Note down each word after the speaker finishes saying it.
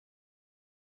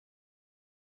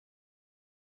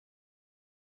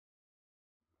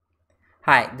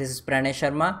Hi, this is Pranay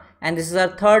Sharma and this is our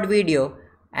third video,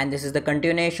 and this is the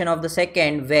continuation of the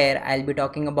second, where I'll be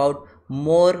talking about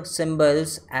more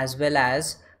symbols as well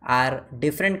as our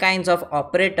different kinds of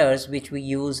operators which we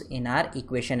use in our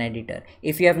equation editor.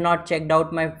 If you have not checked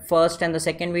out my first and the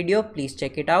second video, please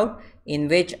check it out, in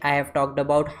which I have talked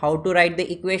about how to write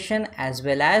the equation as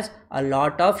well as a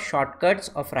lot of shortcuts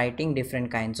of writing different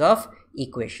kinds of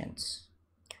equations.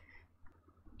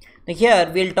 Now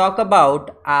here we'll talk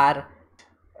about our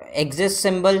exist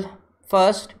symbol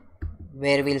first,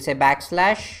 where we'll say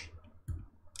backslash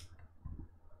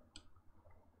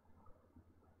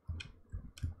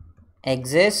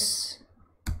exists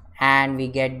and we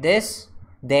get this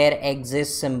there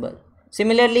exists symbol.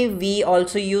 Similarly, we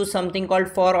also use something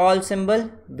called for all symbol,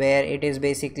 where it is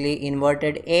basically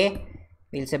inverted A.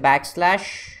 We'll say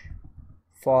backslash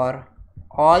for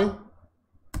all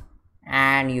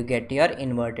and you get your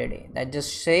inverted A. That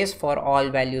just says for all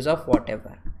values of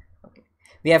whatever.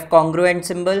 We have congruent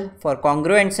symbol. For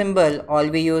congruent symbol, all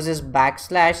we use is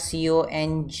backslash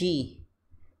cong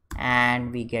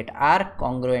and we get our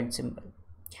congruent symbol.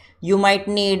 You might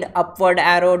need upward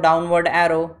arrow, downward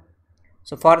arrow.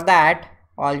 So for that,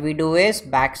 all we do is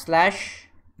backslash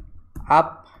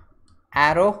up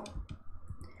arrow,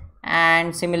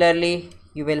 and similarly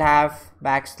you will have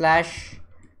backslash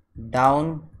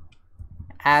down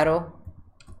arrow.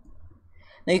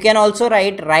 Now you can also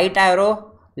write right arrow,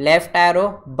 left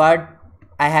arrow, but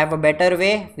I have a better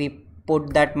way. We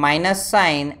put that minus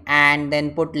sign and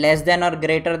then put less than or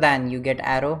greater than, you get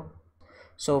arrow.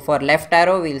 So for left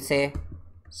arrow we'll say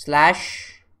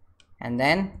slash and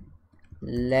then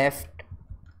left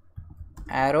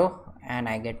arrow and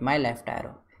I get my left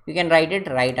arrow. You can write it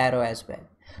right arrow as well.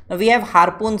 Now we have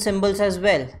harpoon symbols as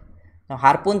well. Now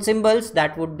harpoon symbols,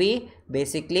 that would be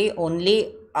basically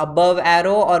only above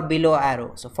arrow or below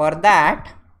arrow. So for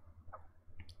that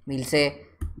we'll say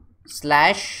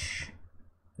slash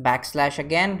backslash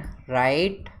again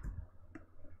right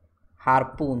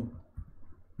harpoon,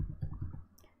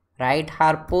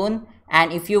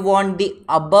 and if you want the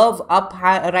above up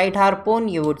right harpoon,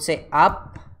 you would say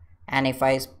up, and if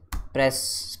I press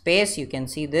space you can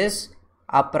see this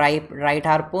up right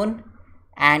harpoon,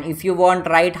 and if you want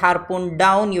right harpoon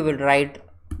down, you will write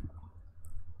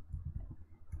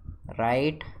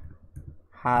right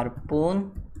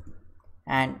harpoon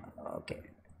and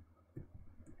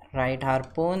right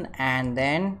harpoon and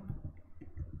then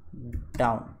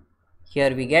down.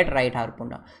 Here we get right harpoon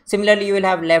down. Similarly, you will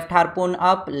have left harpoon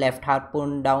up, left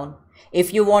harpoon down.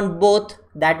 If you want both,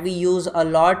 that we use a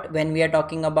lot when we are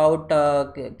talking about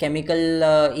chemical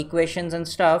equations and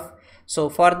stuff. So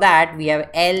for that we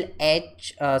have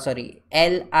LRHAR.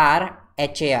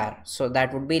 So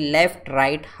that would be left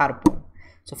right harpoon.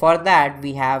 So for that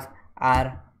we have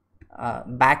our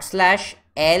backslash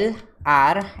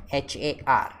LRHAR.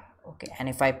 Okay, and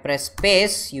if I press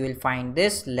space you will find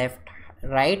this left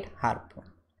right harpoon.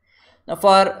 Now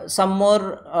for some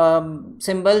more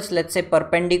symbols, let's say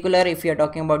perpendicular. If you are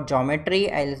talking about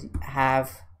geometry, I'll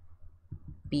have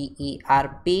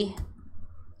PERP.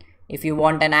 If you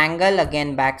want an angle,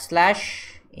 again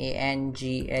backslash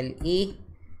ANGLE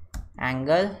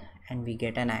angle and we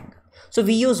get an angle. So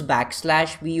we use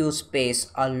backslash, we use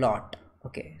space a lot.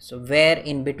 Okay, so where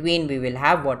in between we will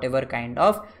have whatever kind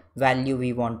of value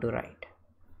we want to write.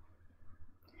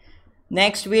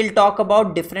 Next we'll talk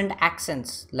about different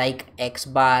accents like X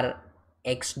bar,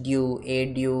 X due,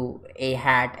 A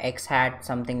hat, X hat,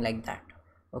 something like that.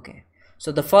 Okay,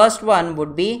 so the first one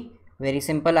would be very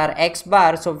simple, our X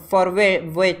bar. So for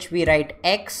which we write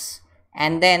X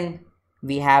and then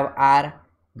we have our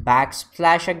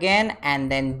backslash again and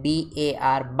then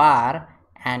BAR bar,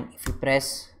 and if you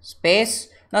press space,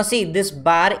 now see this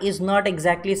bar is not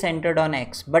exactly centered on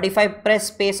X, but if I press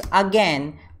space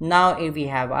again, now we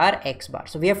have our X bar.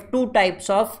 So we have two types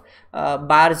of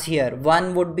bars here.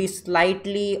 One would be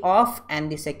slightly off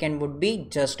and the second would be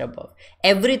just above.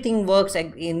 Everything works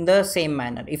in the same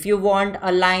manner. If you want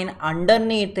a line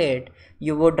underneath it,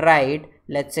 you would write,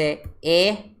 let's say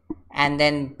A and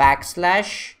then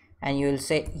backslash and you will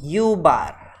say U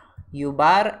bar,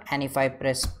 and if I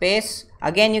press space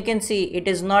again, you can see it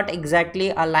is not exactly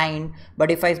aligned, but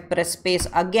if I press space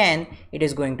again, it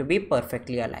is going to be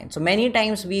perfectly aligned. So many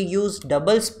times we use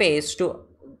double space to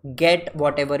get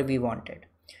whatever we wanted.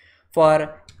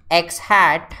 For X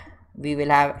hat, we will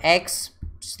have X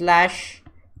slash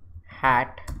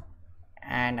hat,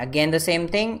 and again the same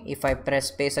thing, if I press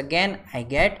space again, I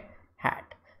get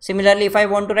hat. Similarly, if I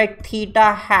want to write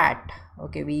theta hat,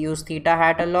 okay, we use theta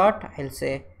hat a lot, I'll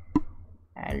say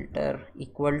alter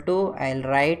equal to, I'll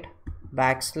write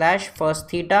backslash first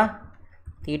theta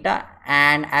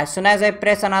and as soon as I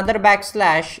press another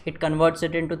backslash, it converts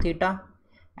it into theta,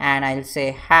 and I'll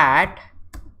say hat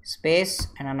space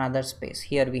and another space.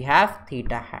 Here we have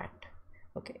theta hat.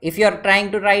 Okay, if you are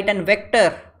trying to write an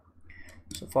vector,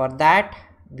 so for that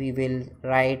we will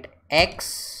write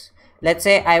x. Let's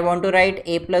say I want to write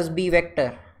a plus b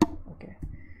vector. Okay,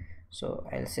 so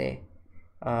I'll say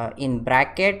in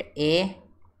bracket a,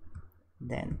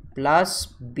 then plus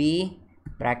b,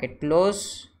 bracket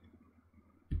close,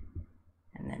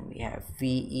 and then we have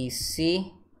vec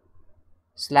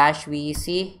slash vec.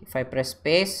 If I press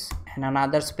space and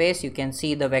another space, you can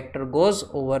see the vector goes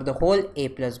over the whole a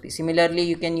plus b. Similarly,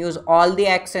 you can use all the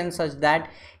accents such that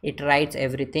it writes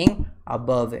everything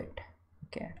above it.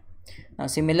 Okay, now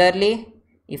similarly,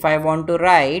 if I want to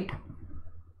write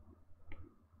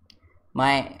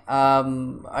my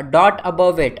a dot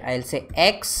above it, I'll say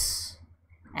x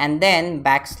and then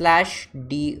backslash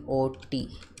dot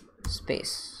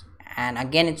space, and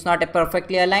again it's not a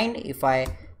perfectly aligned. If I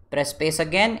press space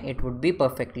again, it would be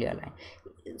perfectly aligned.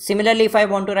 Similarly, if I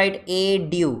want to write a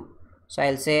due, so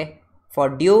I'll say for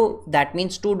due, that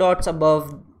means 2 dots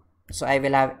above, so I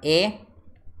will have a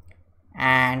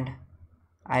and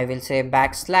I will say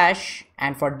backslash,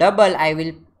 and for double I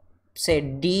will say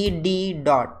d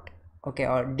dot. Okay,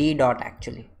 or d dot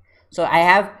actually. So I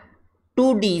have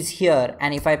 2 d's here,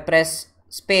 and if I press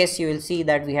space, you will see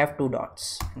that we have 2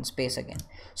 dots and space again.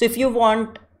 So if you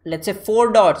want, let's say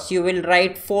 4 dots, you will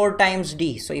write 4 times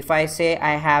d. So if I say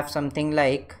I have something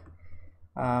like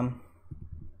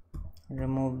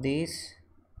remove these,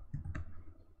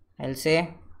 I'll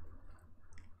say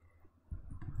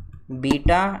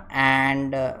beta,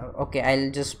 and okay,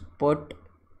 I'll just put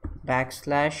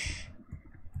backslash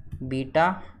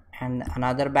beta and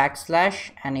another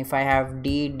backslash, and if I have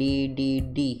dot,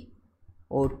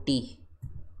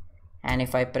 and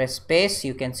if I press space,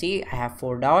 you can see I have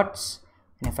 4 dots,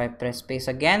 and if I press space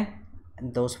again,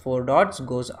 those 4 dots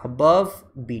goes above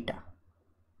beta.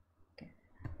 Okay.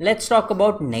 Let's talk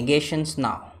about negations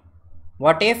now.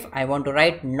 What if I want to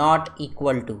write not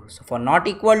equal to? So for not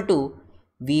equal to,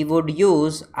 we would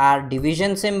use our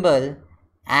division symbol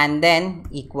and then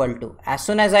equal to. As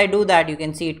soon as I do that, you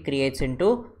can see it creates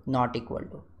into not equal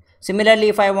to. Similarly,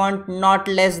 if I want not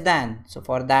less than, so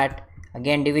for that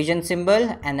again division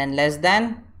symbol and then less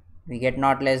than, we get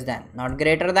not less than. Not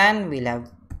greater than, we'll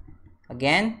have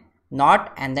again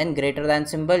not, and then greater than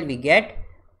symbol, we get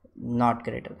not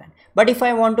greater than. But if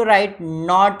I want to write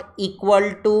not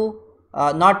equal to,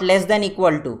 not less than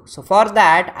equal to, so for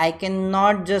that I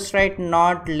cannot just write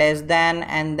not less than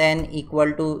and then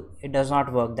equal to. It does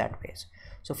not work that way.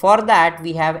 So for that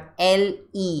we have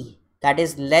LE, that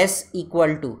is less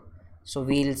equal to. So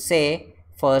we'll say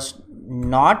first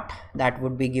not, that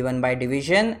would be given by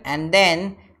division, and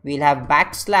then we'll have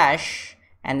backslash,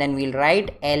 and then we'll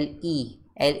write LE.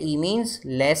 LE means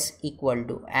less equal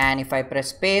to, and if I press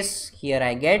space here,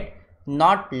 I get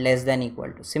not less than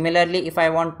equal to. Similarly, if I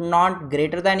want not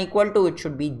greater than equal to, it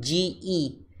should be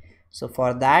GE. So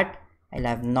for that I'll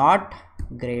have not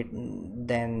greater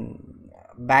than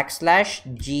backslash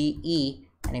GE,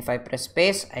 and if I press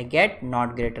space, I get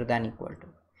not greater than equal to.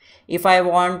 If I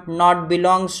want not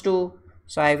belongs to,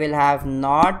 so I will have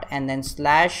not and then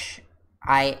slash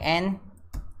IN,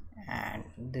 and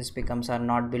this becomes our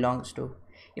not belongs to.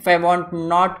 If I want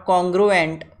not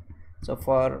congruent, so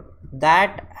for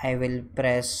that I will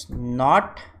press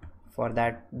not, for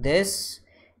that this,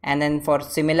 and then for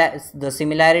the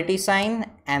similarity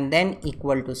sign and then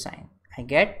equal to sign, I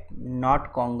get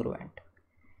not congruent.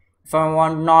 If I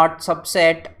want not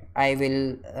subset, I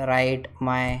will write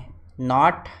my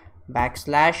not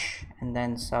backslash and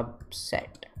then subset.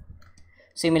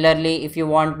 Similarly, if you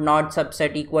want not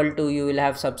subset equal to, you will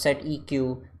have subset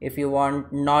EQ. If you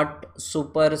want not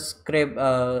superscript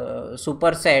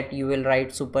superset, you will write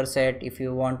superset. If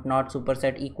you want not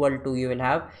superset equal to, you will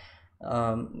have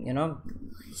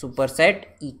superset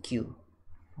EQ.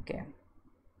 Okay,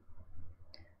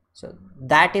 so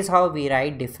that is how we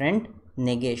write different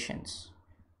negations.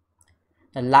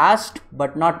 The last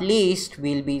but not least,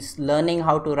 we'll be learning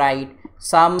how to write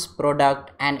sums,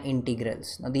 product and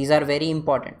integrals. Now these are very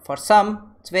important. For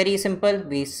sum, it's very simple.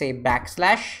 We say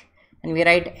backslash and we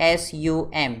write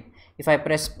SUM. If I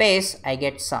press space, I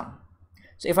get sum.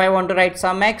 So if I want to write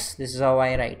sum x, this is how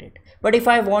I write it. But if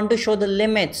I want to show the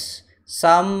limits,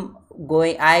 sum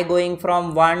going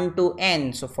from 1 to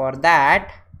n, so for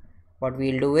that what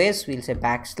we'll do is we'll say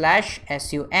backslash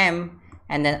SUM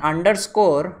and then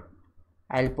underscore,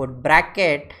 I'll put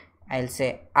bracket, I'll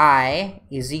say I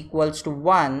is equals to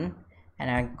 1 and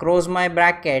I close my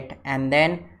bracket and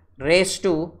then raise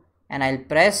to, and I'll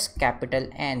press capital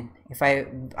N. If I,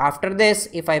 after this,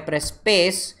 if I press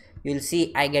space, you'll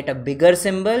see I get a bigger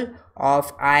symbol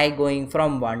of I going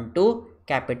from 1 to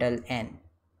capital N.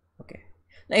 Okay.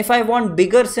 Now if I want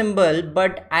bigger symbol,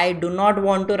 but I do not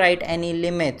want to write any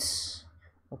limits.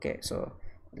 Okay, so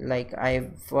like I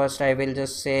will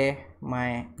just say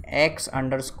my x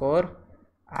underscore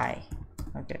I.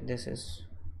 Okay, this is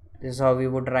how we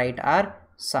would write our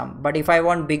sum. But if I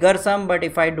want bigger sum, but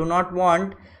if I do not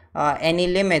want any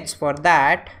limits, for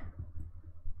that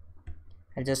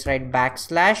I'll just write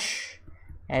backslash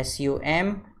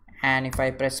sum, and if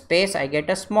I press space I get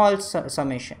a small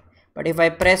summation. But if I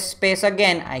press space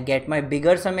again, I get my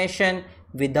bigger summation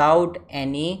without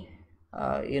any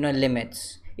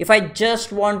limits. If I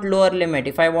just want lower limit,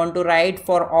 if I want to write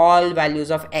for all values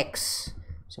of x,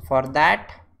 so for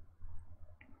that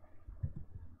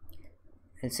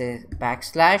I'll say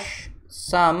backslash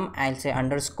sum, I'll say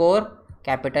underscore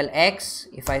capital X.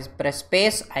 If I press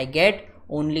space, I get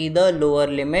only the lower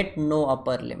limit, no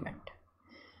upper limit.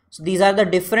 So these are the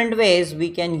different ways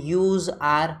we can use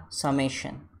our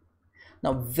summation.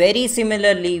 Now very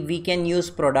similarly, we can use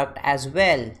product as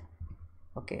well.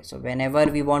 Okay, so whenever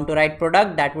we want to write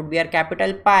product, that would be our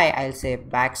capital Pi. I'll say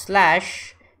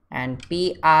backslash and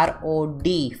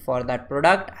PROD. For that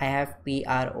product, I have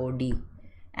PROD,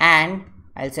 and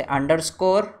I'll say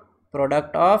underscore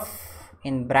product of,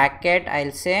 in bracket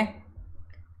I'll say,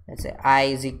 let's say I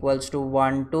is equals to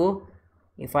 1 to,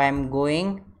 if I am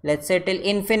going, let's say till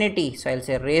infinity, so I'll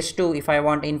say raised to, if I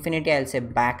want infinity I'll say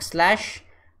backslash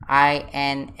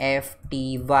INFTY,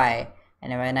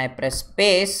 and when I press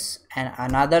space and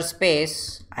another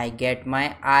space, I get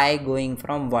my I going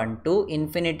from 1 to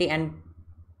infinity, and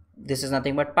this is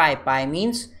nothing but pi. Pi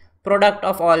means product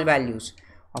of all values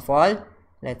of all,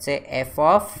 let's say f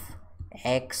of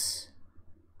x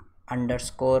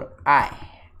underscore I.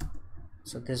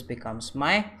 So this becomes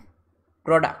my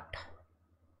product.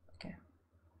 Okay.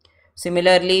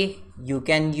 Similarly, you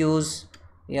can use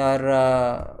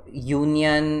your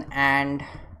union, and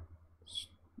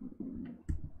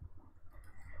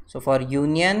so for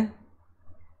union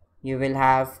you will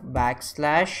have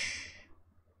backslash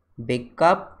big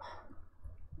cup,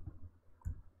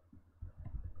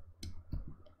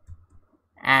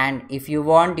 and if you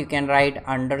want you can write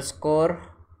underscore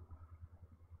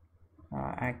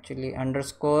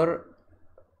underscore,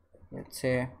 let's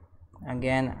say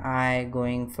again I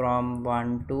going from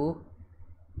 1 to,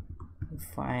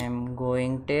 if I am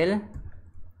going till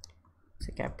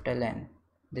say capital N.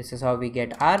 This is how we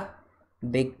get our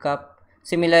big cup.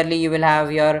 Similarly, you will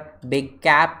have your big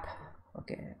cap.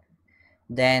 Okay,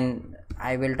 then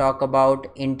I will talk about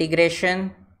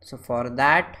integration. So for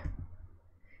that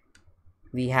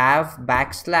we have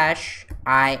backslash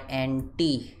INT.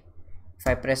 If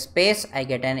I press space, I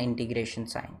get an integration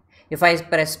sign. If I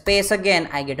press space again,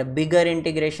 I get a bigger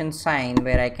integration sign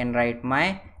where I can write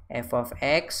my f of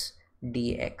x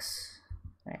dx,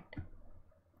 right?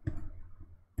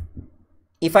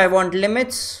 If I want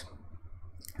limits,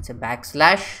 it's a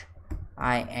backslash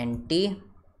INT,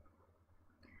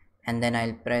 and then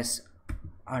I'll press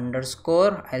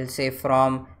underscore, I'll say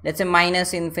from, let's say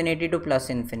minus infinity to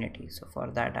plus infinity. So for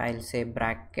that I'll say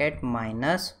bracket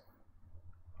minus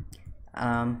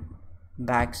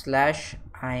backslash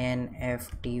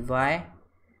INFTY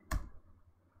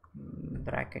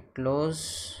bracket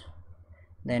close,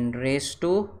 then raised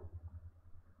to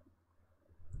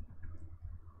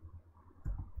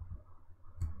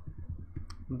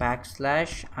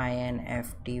backslash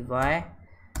INFTY,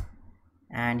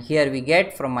 and here we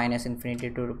get from minus infinity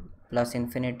to plus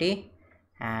infinity,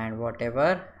 and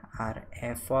whatever our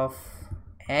f of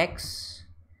x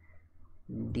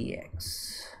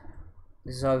dx.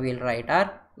 This is how we'll write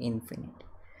our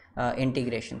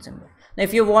integration symbol. Now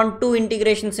if you want two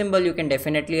integration symbol, you can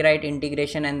definitely write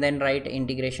integration and then write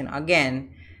integration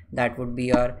again. That would be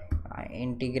your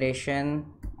integration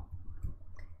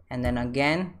and then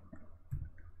again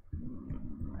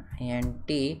int.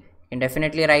 You can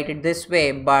definitely write it this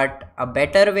way, but a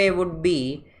better way would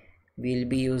be, we'll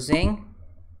be using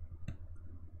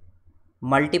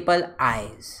multiple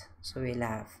i's. So we'll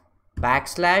have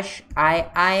backslash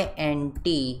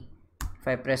IINT. If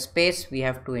I press space, we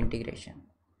have two integration.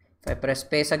 If I press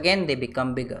space again, they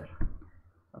become bigger.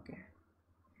 Okay.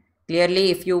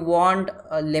 Clearly, if you want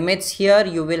limits here,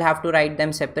 you will have to write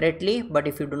them separately. But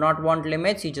if you do not want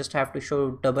limits, you just have to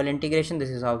show double integration. This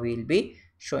is how we will be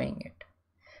showing it.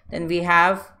 Then we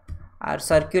have our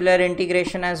circular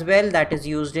integration as well, that is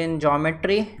used in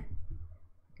geometry.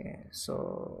 Okay.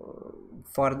 So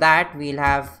for that, we'll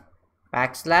have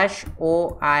backslash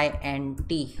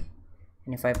OINT.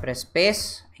 and if I press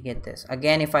space, I get this.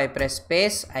 Again, if I press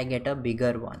space, I get a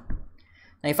bigger one.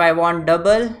 Now if I want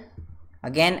double,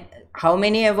 again, how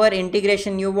many ever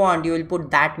integration you want, you will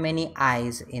put that many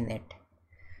i's in it.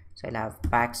 So I'll have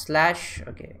backslash,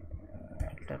 okay,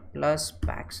 plus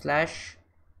backslash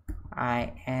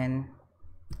INOIINT,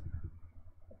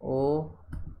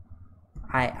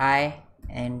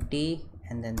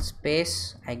 and then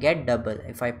space, I get double.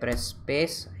 If I press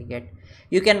space, I get,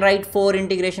 you can write 4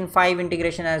 integration, 5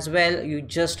 integration as well. You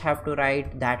just have to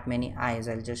write that many i's.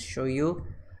 I'll just show you.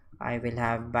 I will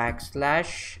have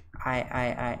backslash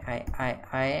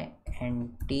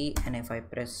INT, and if I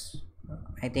press,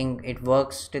 I think it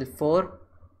works till 4.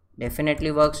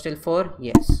 Definitely works till 4.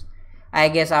 Yes, I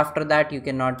guess after that you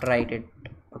cannot write it.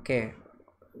 Okay,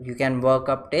 you can work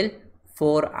up till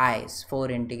 4 i's,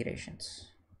 4 integrations.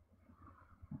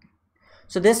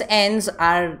 So this ends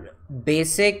our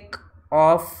basic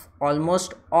of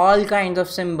almost all kinds of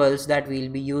symbols that we'll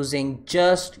be using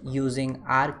just using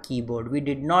our keyboard. We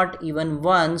did not even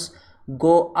once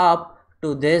go up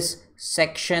to this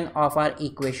section of our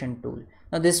equation tool.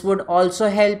 Now this would also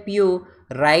help you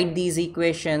write these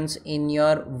equations in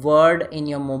your Word, in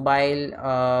your mobile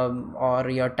or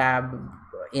your tab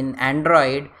in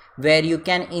Android, where you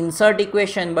can insert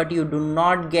equation but you do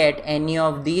not get any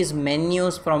of these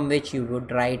menus from which you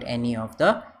would write any of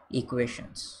the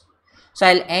equations. So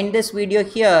I'll end this video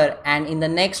here, and in the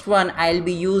next one I'll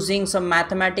be using some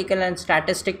mathematical and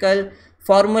statistical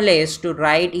formulas to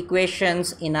write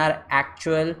equations in our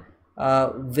actual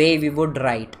way we would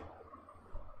write.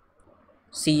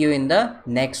 See you in the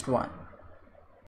next one.